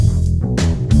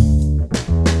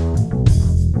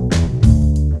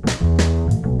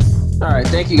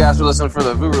Thank you guys for listening for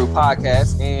the Vuru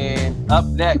podcast. And up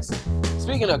next,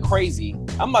 speaking of crazy,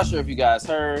 I'm not sure if you guys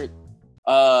heard,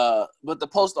 but the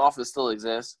post office still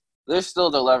exists. They're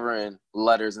still delivering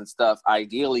letters and stuff,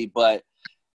 ideally, but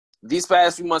these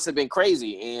past few months have been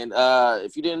crazy. And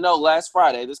if you didn't know,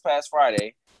 this past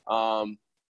Friday,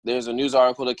 there's a news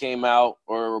article that came out,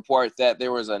 or a report that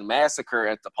there was a massacre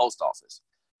at the post office.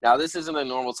 Now, this isn't a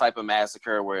normal type of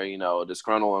massacre where, a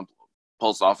disgruntled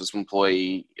post office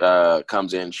employee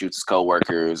comes in, shoots his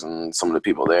coworkers and some of the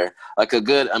people there, like a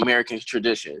good American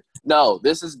tradition. No,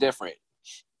 this is different.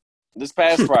 This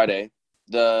past Friday,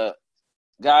 the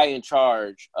guy in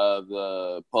charge of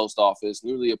the post office,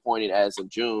 newly appointed as of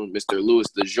June, Mr.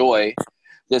 Dejoy,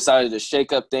 decided to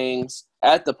shake up things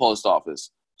at the post office.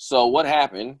 So what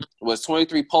happened was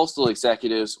 23 postal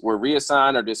executives were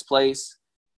reassigned or displaced.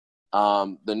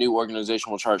 The new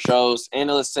organizational chart shows.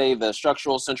 Analysts say the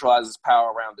structural centralizes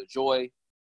power around Dejoy,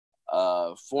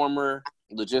 former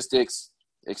logistics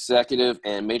executive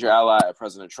and major ally of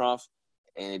President Trump,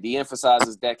 and it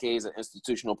de-emphasizes decades of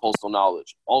institutional postal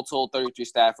knowledge. All told, 33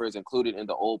 staffers included in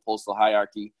the old postal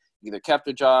hierarchy either kept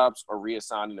their jobs or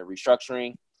reassigned in the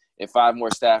restructuring, and 5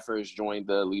 more staffers joined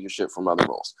the leadership from other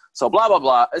roles. So blah, blah,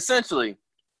 blah. Essentially,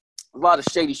 a lot of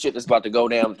shady shit that's about to go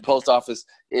down at the post office.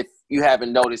 If you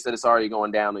haven't noticed that it's already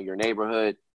going down in your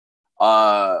neighborhood,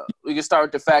 we can start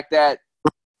with the fact that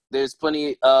there's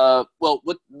plenty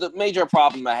what the major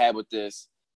problem I had with this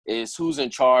is who's in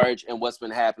charge and what's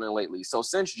been happening lately. So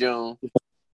since June,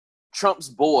 Trump's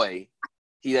boy,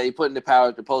 that he put into power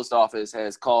at the post office,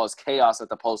 has caused chaos at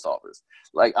the post office.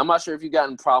 Like, I'm not sure if you've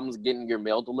gotten problems getting your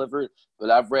mail delivered, but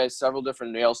I've read several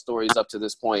different mail stories up to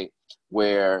this point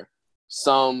where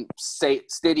some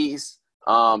cities,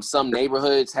 some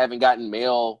neighborhoods haven't gotten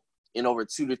mail in over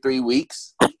 2 to 3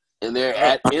 weeks, and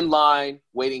they're in line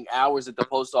waiting hours at the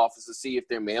post office to see if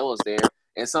their mail is there,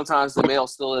 and sometimes the mail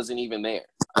still isn't even there.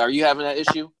 Are you having that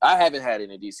issue? I haven't had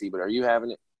it in DC, but are you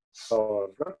having it? Yeah,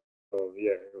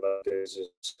 this is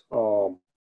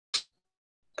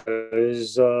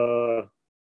I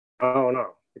don't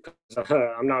know, because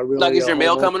I'm not really like. Is your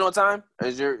mail coming on time? Are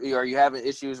you having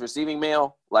issues receiving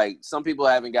mail? Like, some people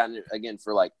haven't gotten it again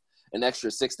for like an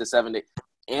extra 6 to 7 days.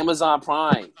 Amazon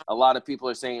Prime, a lot of people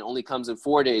are saying it only comes in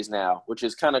 4 days now, which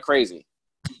is kind of crazy.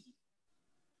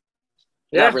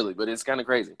 Yeah. Not really, but it's kind of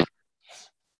crazy.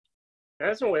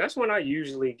 That's when I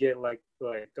usually get like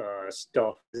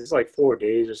stuff. It's like 4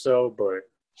 days or so, but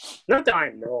not that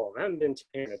I know of. I haven't been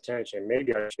paying attention.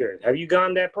 Maybe I should. Have you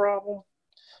gotten that problem?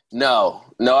 No,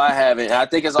 I haven't. I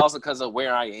think it's also because of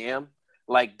where I am.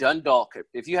 Like Dundalk,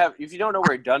 if you don't know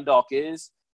where Dundalk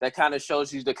is, that kind of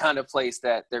shows you the kind of place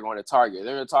that they're going to target.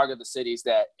 They're going to target the cities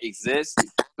that exist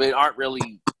but aren't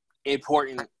really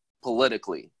important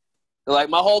politically. Like,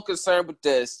 my whole concern with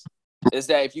this is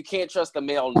that if you can't trust the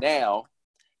mail now,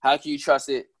 how can you trust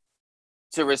it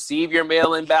to receive your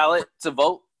mail-in ballot to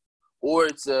vote or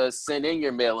to send in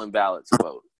your mail-in ballot to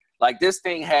vote? Like, this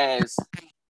thing has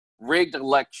rigged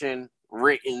election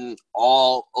written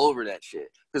all over that shit.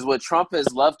 Because what Trump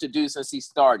has loved to do since he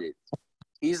started,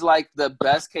 he's like the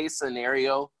best case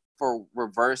scenario for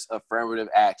reverse affirmative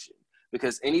action.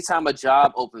 Because anytime a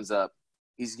job opens up,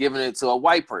 he's giving it to a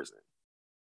white person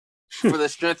for the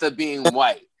strength of being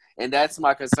white. And that's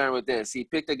my concern with this. He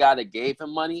picked a guy that gave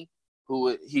him money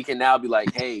who he can now be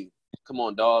like, hey, come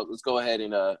on, dog, let's go ahead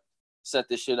and set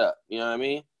this shit up. You know what I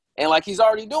mean? And like, he's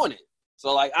already doing it.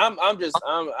 So like, I'm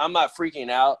not freaking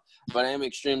out, but I am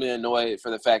extremely annoyed for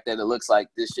the fact that it looks like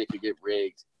this shit could get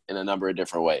rigged in a number of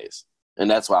different ways. And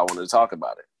that's why I wanted to talk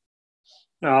about it.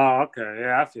 Oh, okay.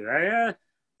 Yeah, I feel that. Yeah,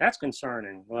 that's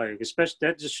concerning. Like, especially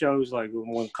that just shows like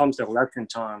when it comes to election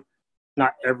time,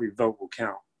 not every vote will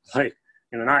count. Like,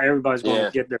 not everybody's going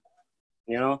to get there,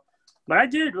 But I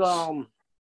did.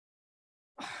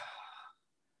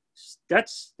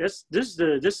 This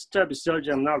type of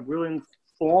subject I'm not really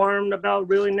informed about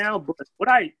really now. But what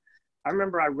I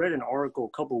remember I read an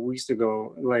article a couple of weeks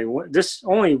ago. Like, this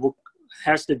only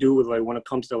has to do with like when it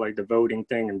comes to like the voting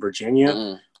thing in Virginia.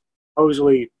 Mm-hmm.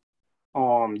 Supposedly,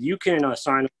 you can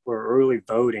sign up for early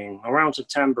voting around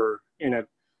September in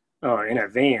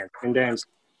advance, and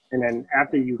then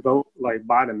after you vote like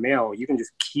by the mail, you can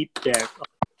just keep that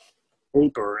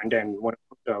paper, and then when it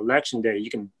comes to election day, you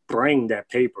can bring that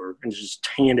paper and just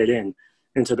hand it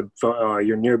into the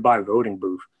your nearby voting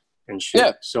booth and shit.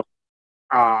 Yeah. So,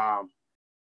 I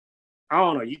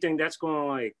don't know. You think that's going to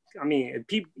like? I mean,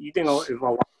 you think if a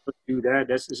lot of people do that,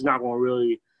 it's not going to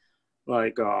really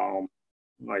like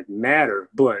matter,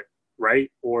 but right?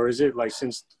 Or is it like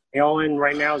since mail-in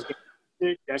right now is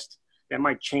getting that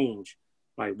might change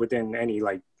like within any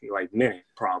like like minute,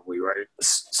 probably, right?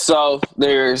 So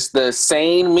there's the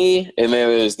sane me, and then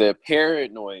there's the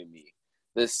paranoid me.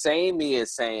 The sane me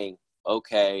is saying,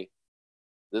 okay,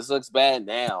 this looks bad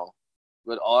now,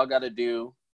 but all I got to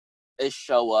do is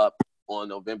show up on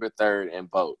November 3rd and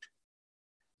vote.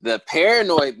 The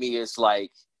paranoid me is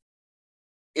like,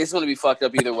 it's going to be fucked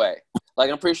up either way. Like,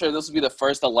 I'm pretty sure this will be the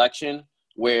first election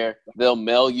where they'll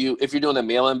mail you, if you're doing a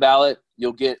mail-in ballot,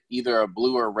 you'll get either a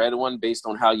blue or red one based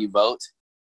on how you vote.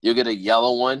 You'll get a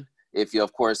yellow one if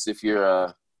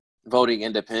you're voting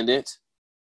independent.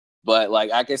 But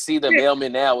like, I can see the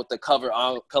mailman now with the color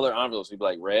envelopes. We'd be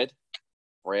like red,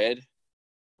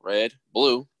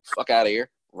 blue, fuck out of here,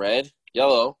 red,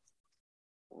 yellow,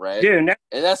 red, and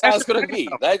that's how it's gonna be.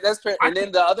 And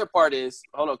then the other part is,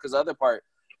 hold on, because the other part,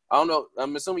 I don't know.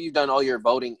 I'm assuming you've done all your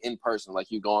voting in person, like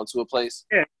you've gone to a place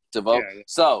to vote. Yeah.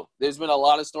 So there's been a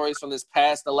lot of stories from this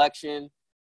past elections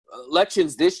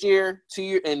this year, 2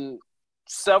 years, and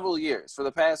several years, for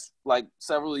the past like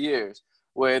several years,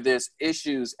 where there's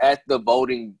issues at the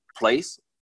voting place.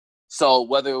 So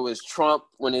whether it was Trump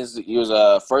when he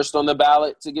was first on the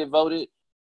ballot to get voted,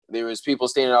 there was people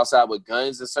standing outside with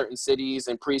guns in certain cities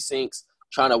and precincts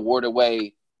trying to ward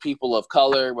away people of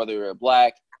color, whether they're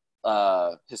black,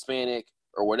 Hispanic,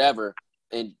 or whatever,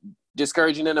 and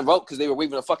discouraging them to vote because they were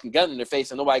waving a fucking gun in their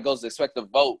face and nobody goes to expect to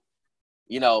vote,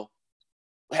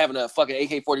 having a fucking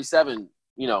AK-47,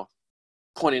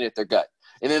 pointing at their gut.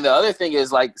 And then the other thing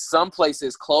is, like, some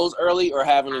places close early or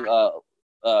having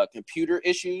computer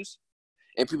issues,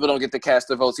 and people don't get to cast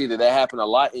their votes either. That happened a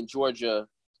lot in Georgia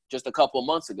just a couple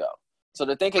months ago. So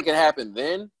to think it can happen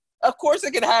then, of course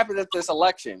it can happen at this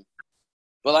election.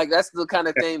 But, like, that's the kind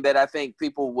of thing that I think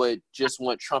people would just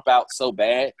want Trump out so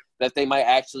bad that they might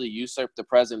actually usurp the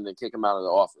president and kick him out of the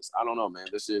office. I don't know, man.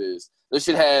 This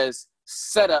shit has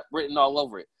setup written all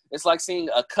over it. It's like seeing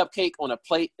a cupcake on a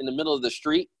plate in the middle of the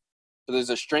street. So there's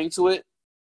a string to it,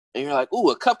 and you're like,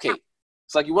 ooh, a cupcake.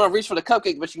 It's like you want to reach for the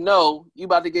cupcake, but you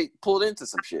about to get pulled into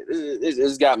some shit.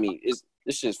 It's got me.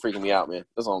 This shit's freaking me out, man.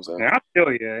 That's all I'm saying. I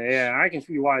feel you. Yeah, I can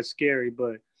see why it's scary,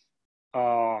 but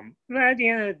at the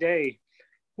end of the day,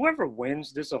 whoever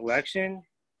wins this election,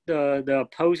 the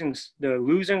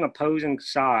losing opposing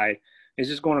side is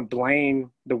just going to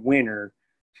blame the winner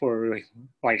for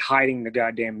like hiding the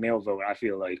goddamn mail vote. I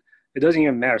feel like it doesn't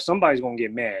even matter. Somebody's going to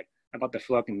get mad about the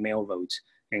fucking mail votes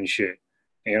and shit.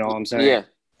 You know what I'm saying? Yeah.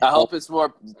 I hope it's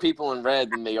more people in red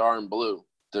than they are in blue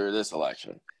through this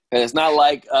election. And it's not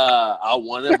like I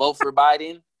want to vote for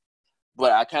Biden,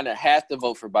 but I kind of have to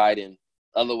vote for Biden.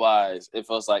 Otherwise, it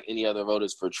feels like any other vote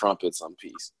is for Trump at some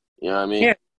piece. You know what I mean?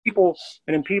 Yeah. People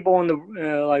in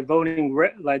the voting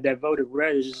red, like that voted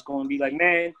red, is just going to be like,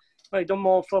 man, like them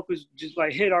motherfuckers just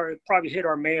like probably hit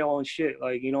our mail and shit.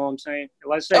 Like, you know what I'm saying?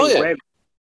 Let's say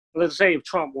let's say if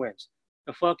Trump wins,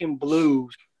 the fucking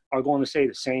blues are going to say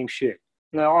the same shit.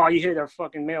 No, you hit our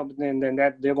fucking mail, but then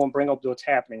that they're going to bring up what's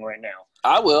happening right now.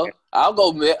 I will. I'll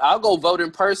go vote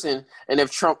in person, and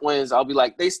if Trump wins, I'll be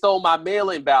like, they stole my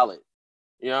mail-in ballot.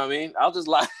 You know what I mean? I'll just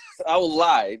lie. I will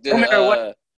lie. No matter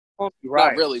what.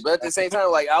 Right. Not really, but at the same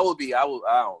time, like I don't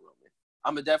know, man.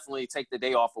 I'm gonna definitely take the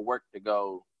day off of work to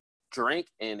go drink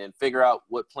and then figure out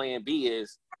what plan B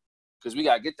is, because we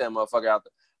gotta get that motherfucker out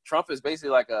there. Trump is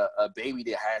basically like a baby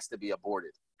that has to be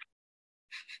aborted.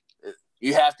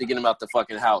 You have to get him out the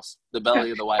fucking house, the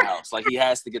belly of the White House. Like, he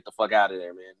has to get the fuck out of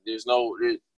there, man. There's no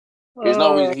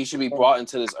reason he should be brought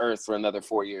into this earth for another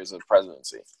 4 years of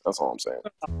presidency. That's all I'm saying.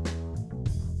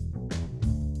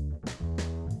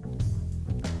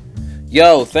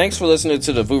 Yo, thanks for listening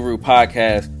to the Vuru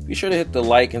Podcast. Be sure to hit the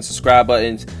like and subscribe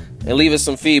buttons and leave us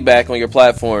some feedback on your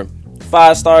platform.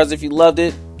 5 stars if you loved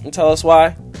it and tell us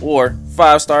why, or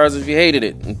 5 stars if you hated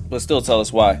it but still tell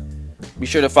us why. Be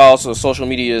sure to follow us on social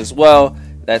media as well.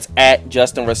 That's at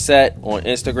Justin Reset on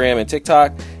Instagram and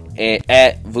TikTok, and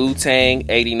at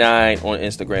VuTang89 on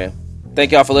Instagram.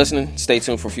 Thank y'all for listening. Stay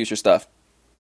tuned for future stuff.